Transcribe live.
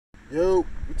Yo,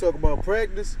 we talk about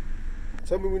practice.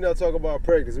 Tell me we not talking about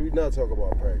practice. We not talking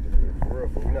about practice. For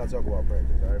real, we not talking about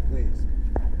practice. All right, please.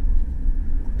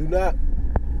 Do not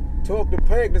talk to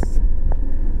practice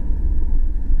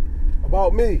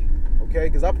about me, okay?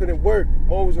 Because I put in work.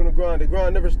 I'm always on the grind. The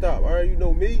grind never stop. All right, you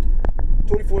know me.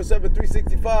 24/7,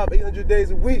 365, 800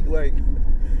 days a week. Like,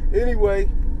 anyway,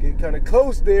 get kind of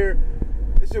close there.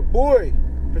 It's your boy.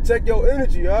 Protect your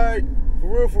energy, all right? For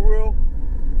real, for real.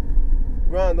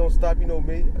 Grind don't stop, you know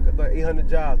me. I got like 800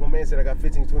 jobs. My man said I got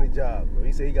 15, 20 jobs.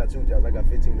 He said he got 2 jobs. I got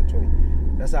 15 to 20.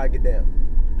 That's how I get down.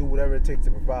 Do whatever it takes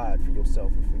to provide for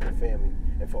yourself and for your family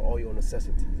and for all your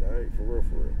necessities, all right? For real,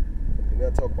 for real. We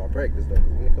gotta talk about practice, though,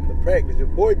 because when it comes to practice, your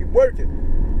boy be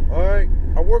working, all right?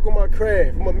 I work on my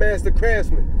craft. I'm a master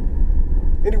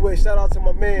craftsman. Anyway, shout out to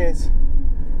my mans,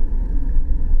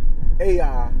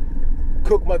 AI,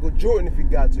 Cook Michael Jordan if you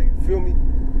got to, you feel me?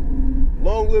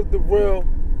 Long live the real.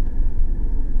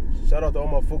 Shout out to all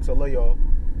my folks. I love y'all.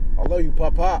 I love you,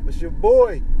 Pop Pop. It's your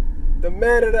boy, the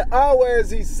man of the hour,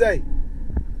 as he say.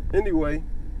 Anyway,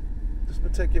 just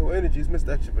protect your energy. It's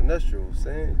Mr. Extraterrestrial.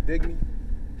 Saying, dig me?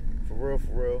 For real,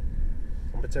 for real.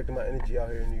 I'm protecting my energy out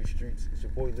here in these streets. It's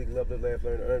your boy, LEEK, love, live, laugh,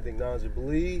 learn, earn everything, knowledge, and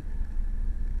believe.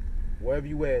 Wherever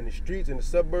you at, in the streets, in the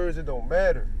suburbs, it don't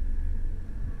matter.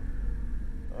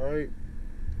 All right?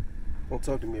 Don't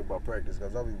talk to me about practice,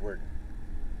 because I'll be working.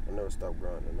 I never stop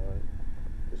grinding, all right?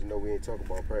 Because you know we ain't talking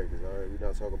about practice, all right? We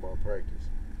not talking about practice.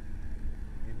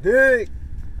 You dig?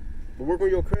 But work on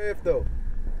your craft, though.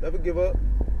 Never give up.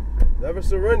 Never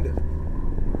surrender.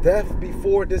 Death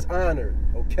before dishonor,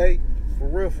 okay? For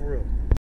real, for real.